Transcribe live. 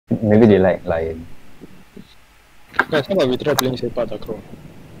Maybe they like lion. Guys, how about we try playing Sepak Takraw?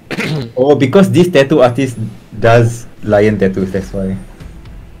 Oh, because this tattoo artist does lion tattoos, that's why.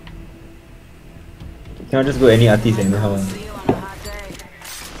 Cannot just go any artist anyhow.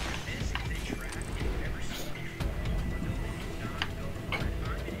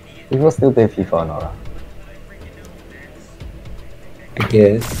 People still play FIFA or not? I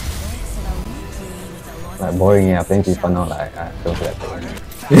guess. Like boring, yeah, playing FIFA now, like I don't feel like playing.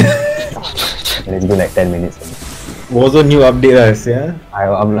 Let's do like 10 minutes. Warzone new update lah, yeah.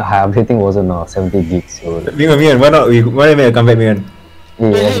 I'm updating Warzone now, 70 gigs. So Mian, why not make a comeback, Mian?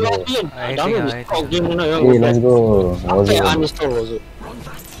 hey, let's go. Warzone. Uninstall Warzone.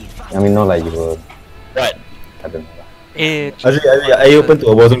 I mean, not like you were. What? I don't know. Azri, are you open to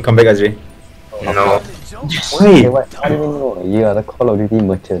a Warzone comeback, Azri? No. Hey, Why? what? I don't know. You are the Call of Duty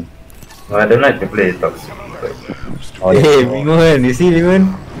merchant. No, I don't like to play toxic. Oh, Hey, Mingon, you see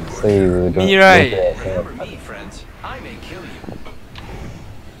Mingon? so you don't. Me, right?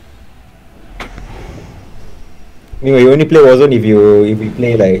 Mingon, you only play Warzone if you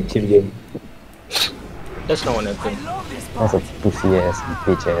play like chip game. That's not what I think. That's a pussy ass,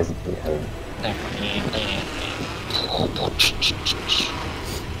 bitch ass.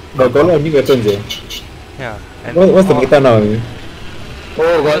 But got a lot of new weapons eh. Yeah. And What's the meta now?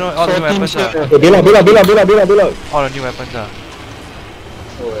 Oh, all the new weapons shit. are. Bela. all the new weapons are.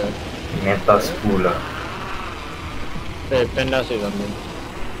 Oh, yeah. Meta school lah. Hey, Panda says something.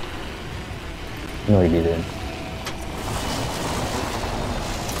 No, he didn't.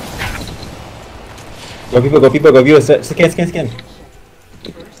 Got people. Scan.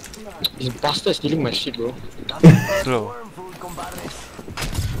 This bastard stealing my shit, bro. Slow.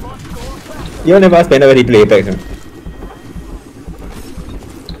 You all never ask Panda where he play Apex, huh?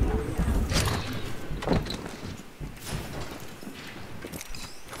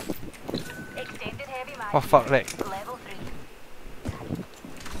 Oh fuck, like.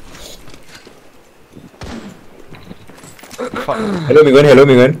 Fuck. Hello Mingon.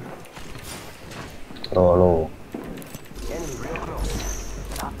 Hello.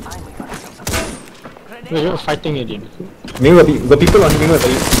 You're fighting again. Mingon, got people on Mingon.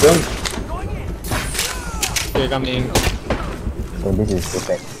 Okay, coming. So this is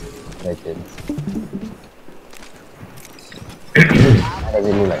Apex Legends. How does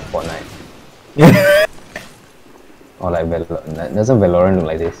it look like Fortnite? Or like Valorant? Doesn't Valorant look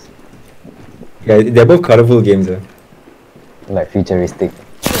like this? Yeah, they're both colorful games. Like futuristic.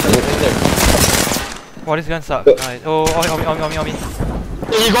 Wow, this gun sucks. Nice. Oh, on me.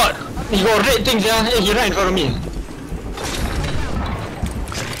 Hey, he got red things, yeah. Hey, he right in front of me.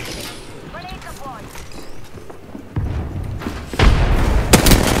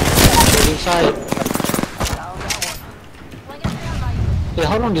 Inside. Hey,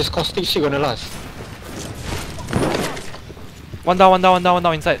 how long this caustic shit gonna last? One down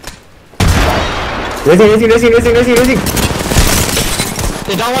inside. Racing.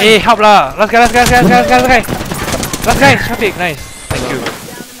 Hey, down one. Hey, help lah! Last guy! Traffic, nice. Thank you.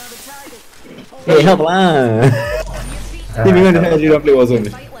 Hey, help lah. Hey, Mingon, you don't play Warzone.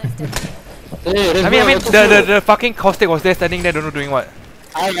 Hey, let's I mean, go. the fucking caustic was there standing there, don't know doing what.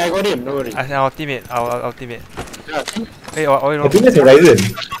 I got him, don't worry. Our teammate. Yeah. Hey, I think that's Horizon.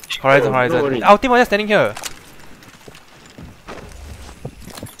 Horizon. Don't worry. Our team was just standing here.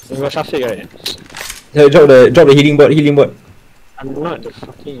 You got traffic, right? Yeah, drop the healing bot. I'm not the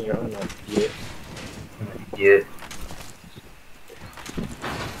fucking around now. Yeah.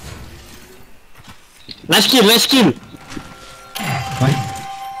 Nice kill! What?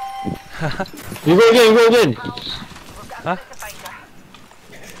 You go again! Huh?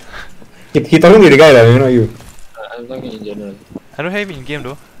 He talking to the guy lah, not you. I'm talking in general. I don't have him in game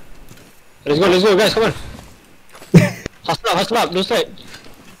though. Let's go guys, come on! Hustle up, no side!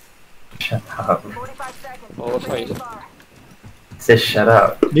 Shut up. Oh, sorry. Say shut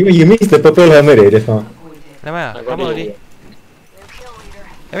up. You missed the purple helmet just now. Never mind, I got helmet already. it.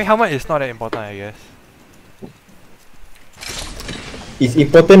 I mean, helmet is not that important, I guess. It's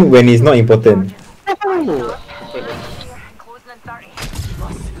important when it's not important.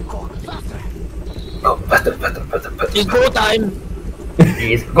 Oh, battle. It's go time!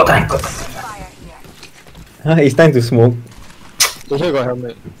 Please, go time. Huh, it's time to smoke. So here got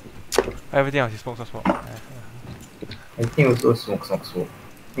helmet. Everything else is smoke. I think also smoke.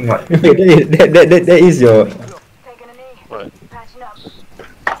 Think what? Wait, that is your... What?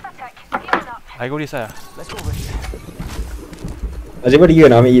 I go this side. Ajay, what do you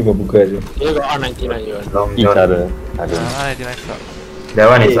and Ami eat for buka Ajay? Here got R99 here. Long Each John. other. I don't know. 99 suck. That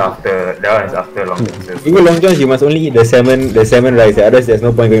one is after long john. If you go Long John, you must only eat the salmon rice. Otherwise, there's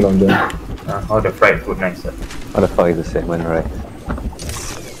no point going Long John. All the fried food nice. What the fuck is the salmon, right?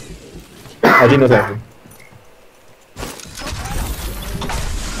 I didn't know that.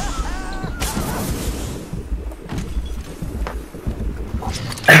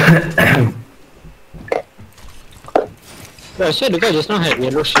 Yeah, I said the guy just now had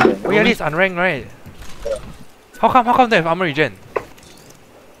yellow shield. Oh yeah, this is unranked, right? How come they have armor regen?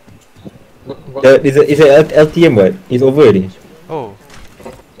 It's a LTM, but it's over already. Oh.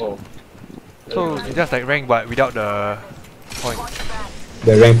 Oh. So it's just like rank but without the point.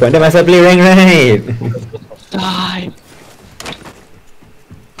 The rank point. Then must I play rank, right? Die!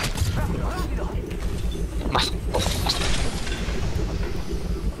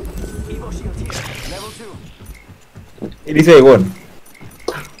 This way it won.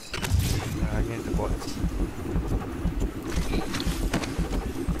 Against the bots.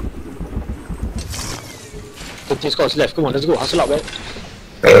 The squad's left, come on, let's go, hustle up, man.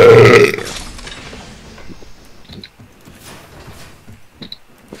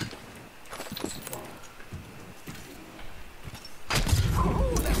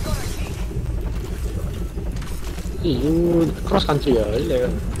 You cross country,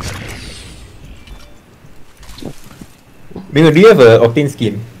 Bingo, do you have a Octane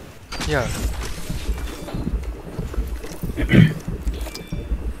skin? Yeah.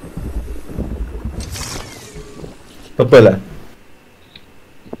 Purple lah.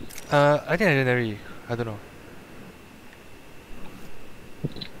 I think legendary. I don't know.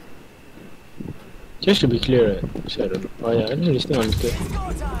 Just to be clear, right? So I don't know. Oh yeah, I'm listening on this.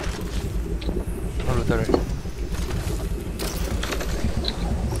 No looter, right?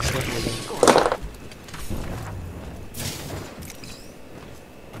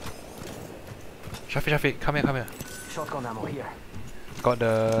 Shafiq, come here. Shotgun ammo here. Got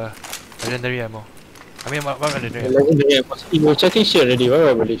the legendary ammo. I mean, what legendary ammo? Legendary ammo. You were chatting shit already, why would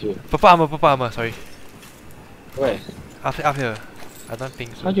I believe you? Purple armor, sorry. Where? Up here. I don't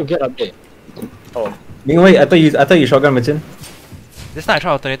think so. How'd you get up there? Oh. Bingo, wait, I thought you shotgun merchant. This time I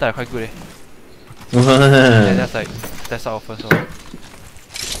tried alternator, quite good Yeah, that's like, that's our first one.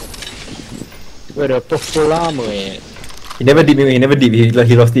 Where the purple armor at? He never did, he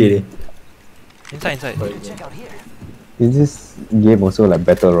lost it already. Inside. Check out here. Is this game also like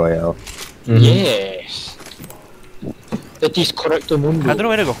Battle Royale? Yes. That is correct to Mundo. I don't know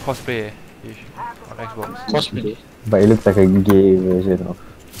whether got cosplay on Xbox. Cosplay. But it looks like a gay version of.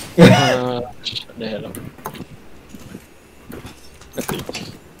 Shut the hell up.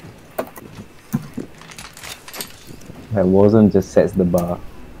 Like Warzone just sets the bar.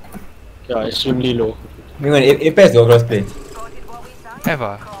 Yeah, extremely low. Bingo, Apex got crossplay.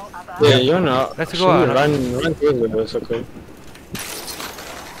 Ever? Yeah, you wanna Let's go, run towards the circle.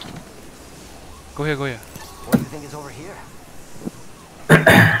 Go here. What do you think is over here?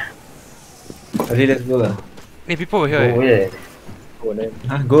 Okay, let's go lah. Hey, people over here. Oh yeah. Oh, then.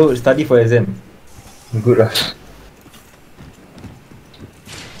 Go study for exam. Good lah.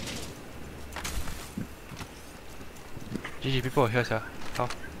 GG, people over here, sir. How?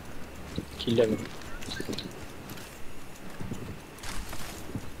 Kill them.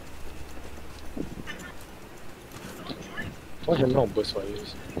 Why have not burst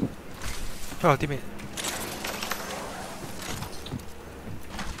fires? Oh, ultimate.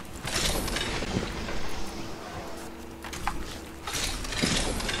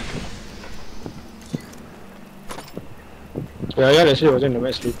 Yeah, let's see what's in the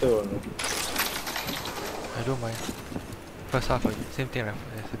match later or no. I don't mind. First half, same thing like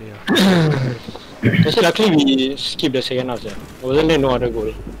yesterday. Actually, luckily we skipped the second half. Wasn't there no other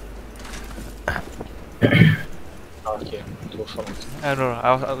goal? Okay, go for it. I don't know,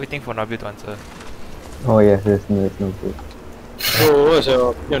 I was waiting for Nabil to answer. Oh yes, there's no good. So, what's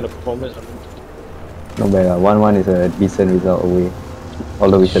your opinion on the performance? Not bad. 1-1 is a decent result away.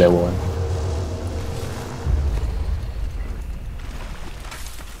 Although we should have won.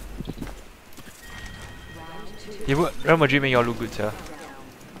 Real Madrid make y'all look good, sir.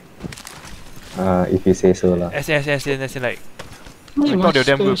 If you say so lah. As in like, I thought they were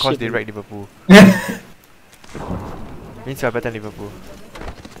damn good because they wrecked Liverpool. Means you're better than Liverpool.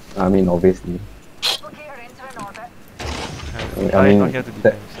 I mean, obviously. I mean, not here to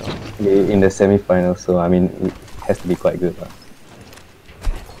defend, so. In the semi-finals, so I mean, it has to be quite good lah.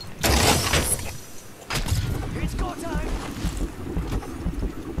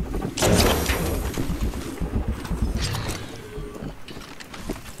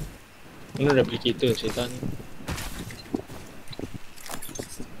 You know replicator, setan.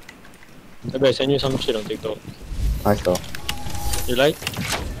 Maybe I send you some shit on TikTok. I saw. You like?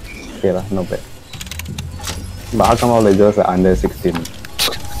 Okay lah, not bad. But how come all the girls are under 16?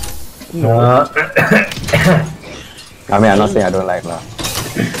 I mean, I'm not saying I don't like lah.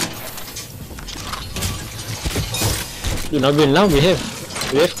 You know, now we have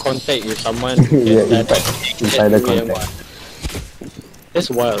contact with someone. Yeah, that insider contact. That's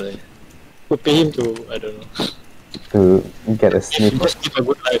wild. We pay him to, I don't know, To get a sniff, just live a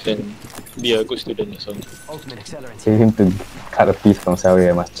good life and be a good student or something. Ultimate accelerant. pay him to cut a piece from salary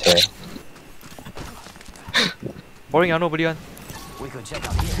I must share. Boring, nobody on. We could check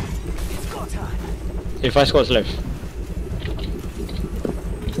out here. It's go time. Hey, 5 squads left.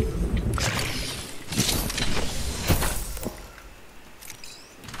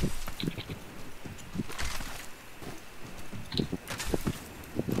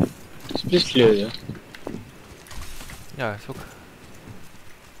 This place clear, yeah? Yeah, so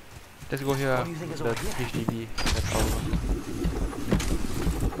let's go here. What do you think is The over here? HDB. That's our.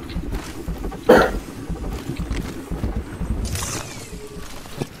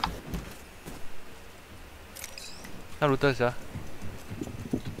 Now routers, yeah.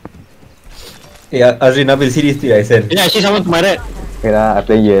 Yeah, Azri Nabil, seriously, I said. Yeah, I see someone to my right. Wait lah, I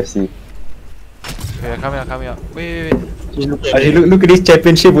play UFC. Yeah, come here. Wait. He's looking at Azri, me. look at this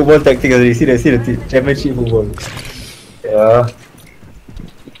championship football tactic, Azri. See the championship football. Yeah.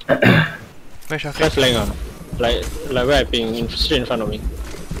 Where Shafir? Left flank ah. Like where I ping straight in front of me.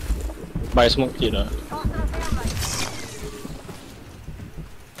 By smoke kid ah.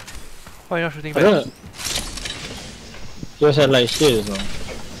 Why you not shooting I back? don't know. He was at like here so.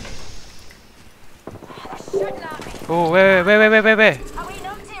 Oh, where? Are we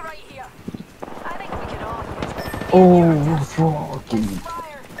numpty right here? I think we can all Oh, fucking.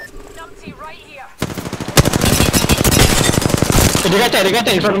 fire. Numpty right here. Hey, they got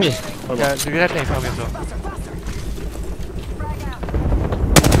that in front of me. Yeah, do that thing from me also. Frag out.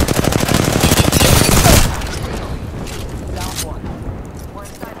 Down one. We're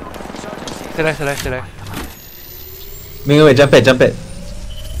inside the Stay alive. Ming, wait, jump it.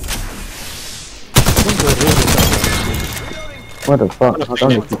 What the fuck?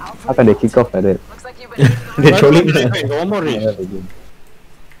 How can they kick off like that? looks like you've been They're trolling. Wait, got one more race. Yeah, they do.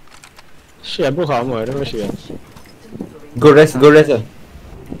 Shit, I broke her armor. I don't know where she went. Go rest.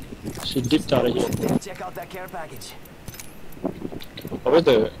 She dipped out of here. Check out that care package. Oh, where's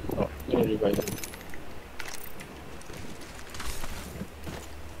the... Oh, let me revive it.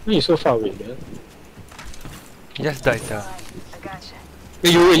 Why you so far away, man? He just died, yeah. I gotcha.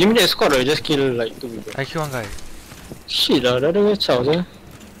 Wait, you eliminate a squad or you just kill like 2 people? I killed one guy. Shit lah, the other way chao eh.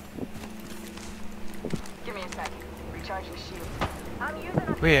 Give me a sec. Recharging shield. I'm using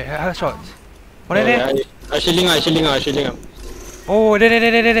a Wait, I have shots. What is that? I shielding up. Oh,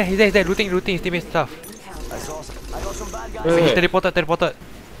 there. He's there. Looting his teammate's stuff. I got some bad guys. Wait, He wait. teleported.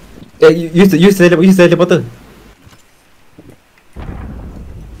 Use the teleporter.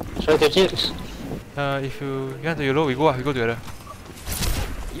 Should I take it? If you want to YOLO, we go together.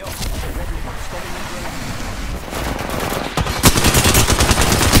 Yo.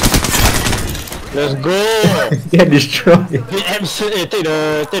 Let's go! Get destroyed. Take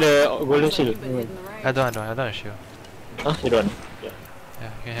the golden shield. I don't have a shield. Huh? You don't? Yeah.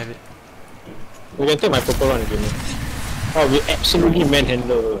 Yeah, you can have it. We can take my purple one again. Oh, we absolutely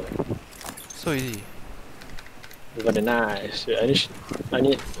manhandle. So easy. We got a nice. I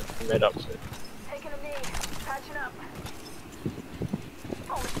need med up. taking a knee. Patching up.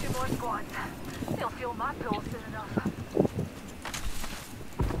 Only 2 more squads. They'll feel my pills soon enough.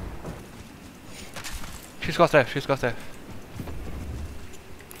 She's got left. Go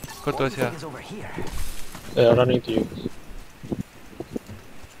What do towards you here. think is over here? Yeah, running to you.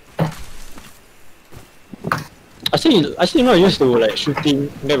 I still not used to like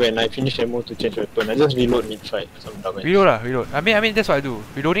shooting. Then when I finish ammo to change weapon, I just reload mid-fight. Some damage. Reload. I mean that's what I do.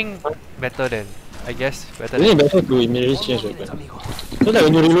 Reloading better than, I guess, better Isn't than. it better to immediately change weapon? Amigo. So like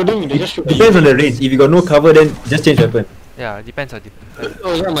when you're reloading, they just shoot at Depends you. on the range. If you got no cover, then just change weapon. Yeah, depends. Oh,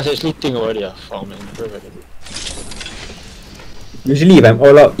 so I must actually think about it. Fuck man. Usually,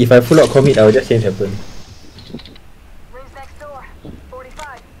 if I full out commit, I will just change weapon. Rings next door.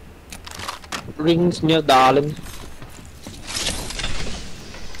 45. Rings near darling.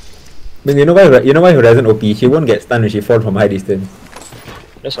 But you know why Horizon OP? She won't get stunned when she falls from high distance.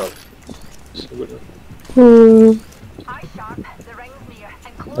 That's all. So good. Eye sharp. The ring's near.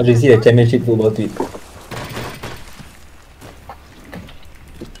 And close. Or you see the championship football tweet.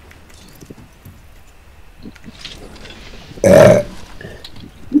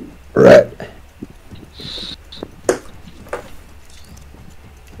 Right.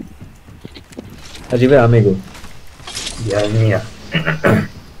 Haji, where Ame go? Behind me ah.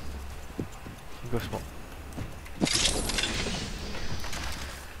 Go smoke.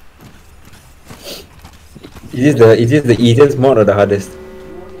 Is this the easiest mod or the hardest?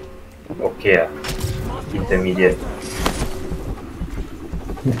 Okay ah. Intermediate.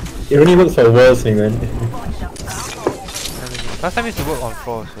 It only works for walls, man. Last time we used to work on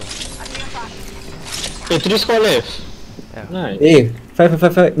floor, so. Hey, 3 squad left. Yeah. Nice. Hey,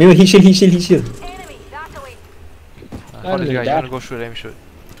 5. Maybe he shield. Enemy, that's away. How does you guys? You wanna go shoot? Let me shoot.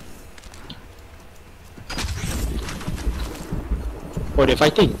 Oh, they're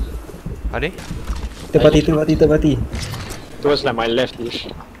fighting. Are they? Third party. Towards like my left-ish.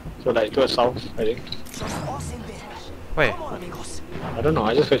 So like towards south, I think. Where? I don't know,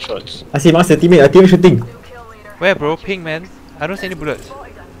 I just heard shots. Ask the teammate. Our teammate shooting. New kill leader. Where, bro? Ping, man. I don't see any bullets.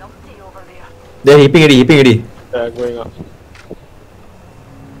 Spotted a numpty over there. There, he ping already. They're going up.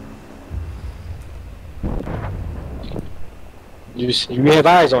 We have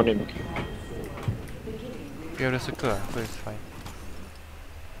eyes on him. You have the circle, so it's fine.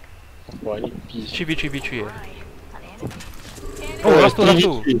 Oh, I need peace. 3v3v3 eh. Oh, last two.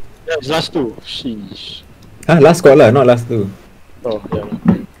 Yeah, it's last two. Sheesh. Huh? Last squad lah, not last two. Oh, yeah.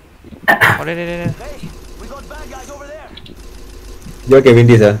 Oh, there. Hey, we got bad guys over there. You all can win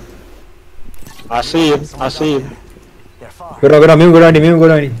this ah. I see him. They're far. Go down, go down.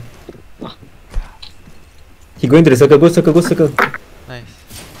 He going to the circle, go circle. Nice.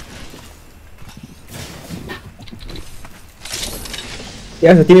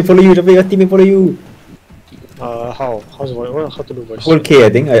 Yeah, the teammate follow you, your teammate follow you. How to do voice? Hold K, I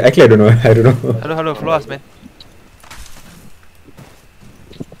think. Actually, I don't know. Hello, follow us, man.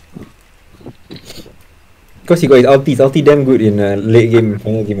 Because he got his ulti damn good in late game,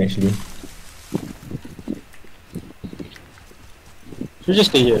 final game actually. Should just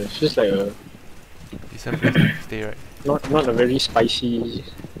stay here. It's just like a Decent place to stay, right? not a very spicy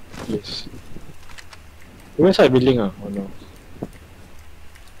place. You went inside building ah? Oh no.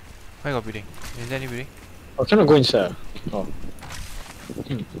 Where got building? Is there any building? I cannot go inside. Oh.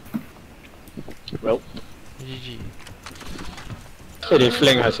 Well, GG. so they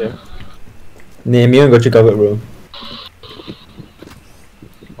flank us here. Nah, Mion got you covered, bro.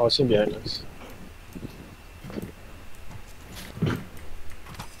 Oh, it's in behind us.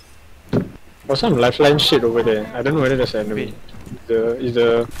 Oh, some lifeline shit over there. I don't know whether that's an enemy. Is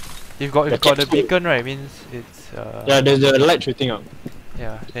the You've got the capsule. beacon, right? Means it's yeah, there's the light shooting up.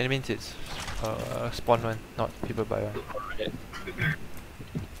 yeah. Then it means it's spawn one, not people buy one. Alright.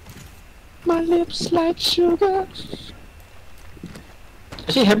 My lips like sugar.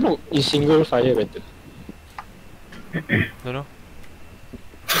 Actually, Hemlock is single fire better. Don't know.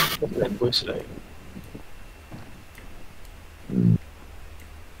 What's that burst like?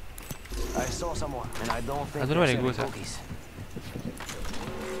 I saw someone, and I don't think. I don't know where there's it goes, any eh. cookies.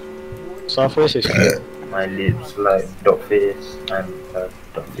 Southwest is clear. My lips like dog face. I'm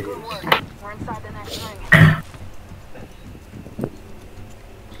dog face. We're inside the next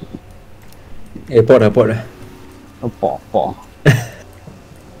ring. Port lah. Bỏ.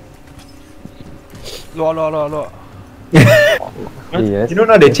 Low. Yes. You know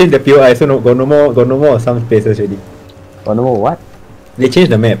now they changed the POI, so got no more some spaces already. Got no more what? They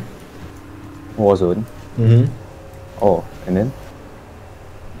changed the map. Warzone. Oh, and then?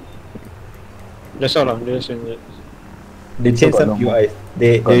 That's all I'm just saying. They changed got some no more. POIs.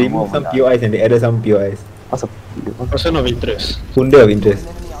 They Got no removed more some lah. POIs and they added some POIs. What's up? Person of interest. Funder of interest.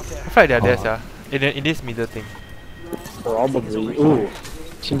 Enemy out there. I feel like they're there, yeah. In this middle thing. Probably. Ooh.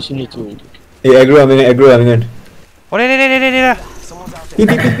 Seems you need to. Hey, aggro, Amingan. Oh, there. Someone's out there.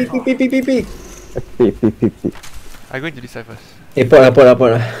 Peek. Peep. I'm going to this side first. Hey, port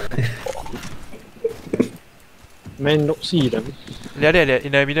lah. Man, don't see them. They're there,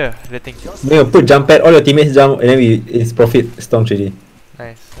 in the middle, the thing. No, put jump pad, all your teammates jump, and then it's profit stomp already.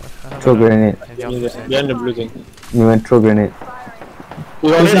 Nice. Throw grenade. Behind the blue thing. You went throw grenade.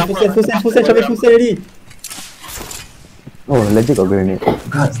 You already Full set already. Oh, legit got grenade.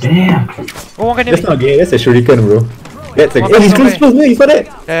 God damn. Oh, one guy near That's me. not gay, that's a shuriken, bro. That's a Okay, he's okay. close, you saw that?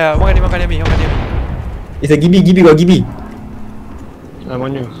 Yeah, one guy near me. It's a Gibby, got Gibby. I'm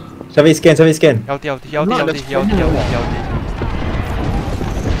on you. Shavi scan. LT.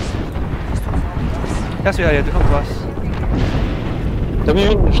 That's where you have to come to us. Tell me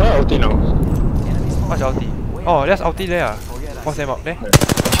when try ulti now. What's LT? Oh, that's LT there. What's them up there?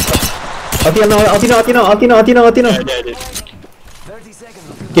 Ulti now. Yeah, I did. 30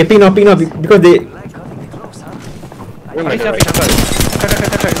 seconds. Okay, ping now, because they... Leg cutting it close, huh? Where am I Please going?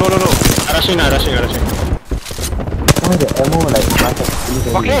 Track. Low. Rushing. Why the ammo like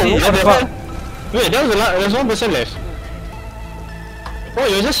Fucking Oh, shit, what what the the fuck? hell? Wait, there's one person left. Oh,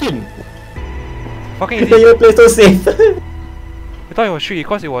 you're just him. Fucking Why easy. you play so safe? I thought it was 3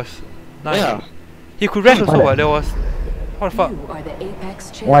 because it was 9. Yeah. He could rest also, but there was. What the fuck? You are the Apex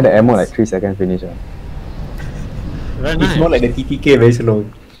champions. Why the ammo like 3 seconds finish? Very It's nice. more like the TTK very slow.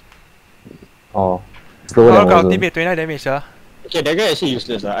 Oh, slower How than got Warzone. ultimate 29 damage, Okay, that guy actually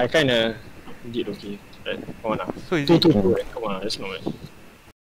useless. I kinda did okay. Right, come on now. So easy. 2-2. Come on, that's not bad.